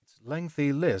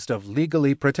lengthy list of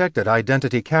legally protected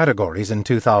identity categories in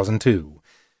 2002.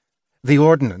 The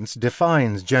ordinance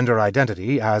defines gender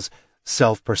identity as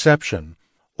self-perception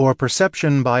or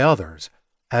perception by others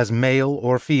as male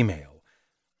or female,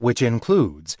 which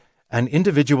includes an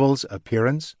individual's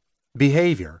appearance,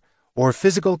 behavior, or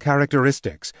physical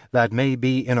characteristics that may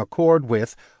be in accord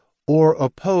with or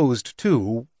opposed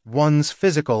to one's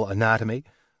physical anatomy,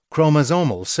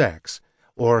 chromosomal sex,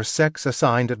 or sex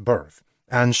assigned at birth,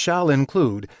 and shall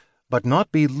include, but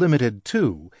not be limited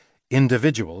to,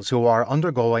 individuals who are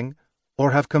undergoing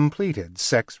or have completed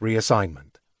sex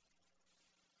reassignment.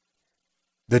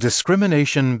 The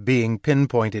discrimination being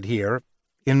pinpointed here,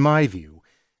 in my view,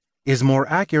 is more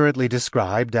accurately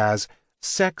described as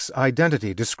sex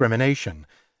identity discrimination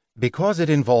because it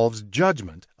involves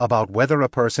judgment about whether a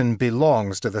person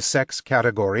belongs to the sex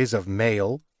categories of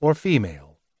male or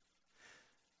female.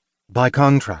 By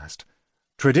contrast,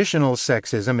 traditional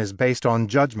sexism is based on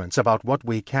judgments about what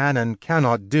we can and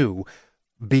cannot do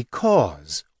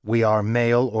because we are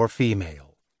male or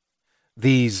female.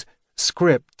 These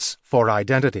scripts for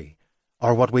identity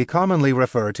are what we commonly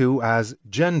refer to as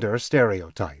gender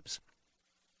stereotypes.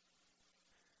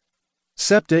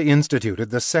 SEPTA instituted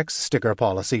the sex sticker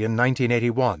policy in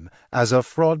 1981 as a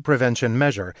fraud prevention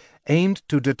measure aimed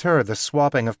to deter the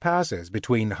swapping of passes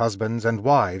between husbands and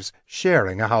wives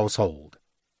sharing a household.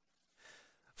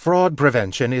 Fraud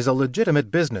prevention is a legitimate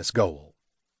business goal,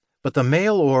 but the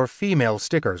male or female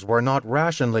stickers were not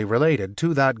rationally related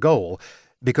to that goal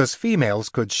because females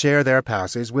could share their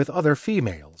passes with other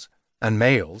females, and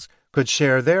males could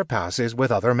share their passes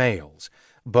with other males,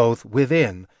 both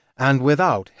within and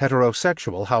without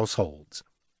heterosexual households.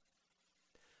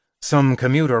 Some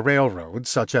commuter railroads,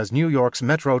 such as New York's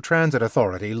Metro Transit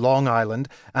Authority, Long Island,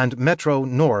 and Metro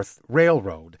North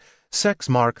Railroad,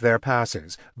 sex-mark their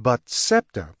passes, but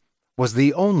SEPTA was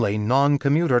the only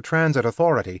non-commuter transit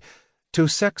authority to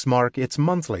sex-mark its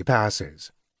monthly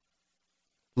passes.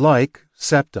 Like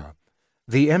SEPTA,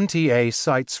 the MTA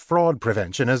cites fraud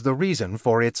prevention as the reason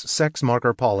for its sex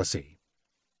marker policy.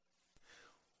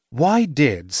 Why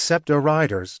did SEPTA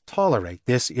riders tolerate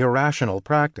this irrational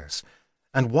practice,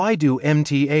 and why do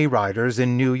MTA riders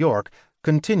in New York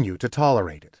continue to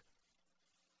tolerate it?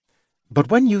 But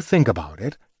when you think about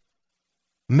it,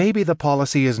 maybe the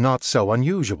policy is not so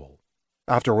unusual.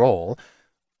 After all,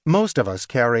 most of us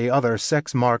carry other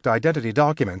sex-marked identity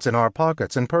documents in our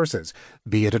pockets and purses,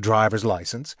 be it a driver's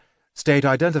license, state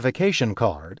identification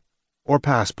card, or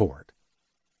passport.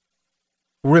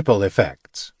 Ripple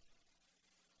effects.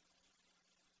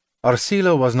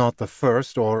 Arcila was not the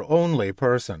first or only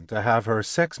person to have her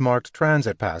sex-marked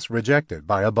transit pass rejected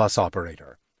by a bus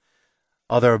operator.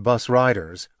 Other bus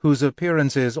riders, whose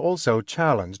appearances also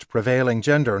challenged prevailing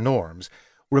gender norms,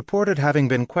 reported having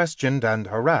been questioned and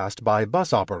harassed by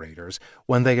bus operators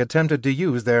when they attempted to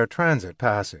use their transit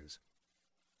passes.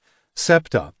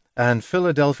 SEPTA and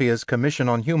Philadelphia's Commission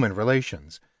on Human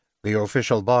Relations, the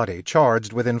official body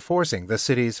charged with enforcing the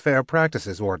city's Fair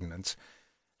Practices Ordinance,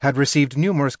 had received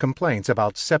numerous complaints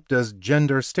about SEPTA's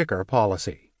gender sticker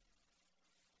policy.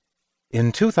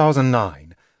 In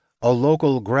 2009, a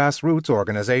local grassroots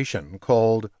organization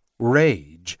called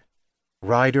RAGE,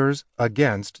 Riders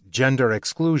Against Gender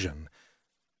Exclusion,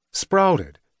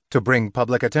 sprouted to bring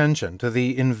public attention to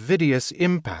the invidious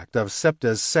impact of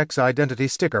SEPTA's sex identity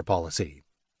sticker policy.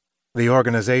 The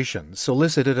organization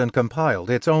solicited and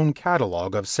compiled its own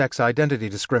catalog of sex identity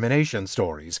discrimination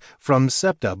stories from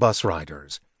SEPTA bus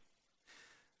riders.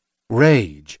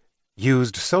 RAGE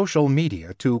used social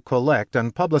media to collect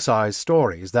and publicize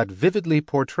stories that vividly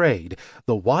portrayed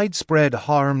the widespread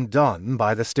harm done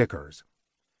by the stickers.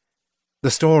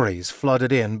 The stories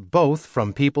flooded in both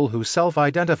from people who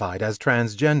self-identified as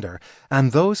transgender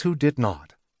and those who did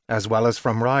not, as well as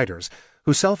from riders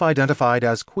who self-identified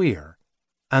as queer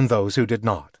and those who did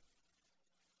not.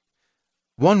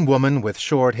 One woman with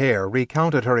short hair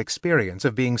recounted her experience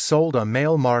of being sold a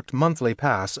male-marked monthly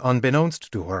pass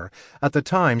unbeknownst to her at the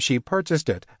time she purchased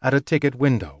it at a ticket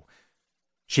window.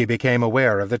 She became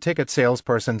aware of the ticket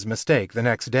salesperson's mistake the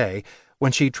next day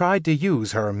when she tried to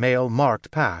use her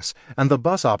male-marked pass, and the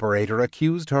bus operator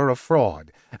accused her of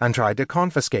fraud and tried to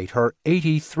confiscate her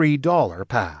 $83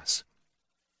 pass.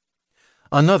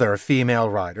 Another female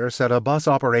rider said a bus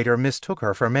operator mistook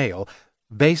her for male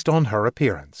based on her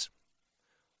appearance.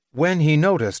 When he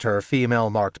noticed her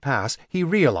female-marked pass, he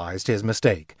realized his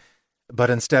mistake, but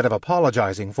instead of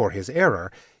apologizing for his error,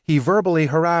 he verbally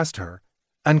harassed her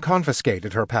and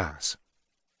confiscated her pass.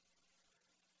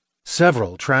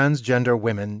 Several transgender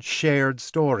women shared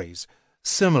stories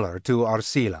similar to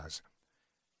Arcila's.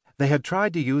 They had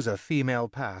tried to use a female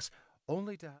pass only to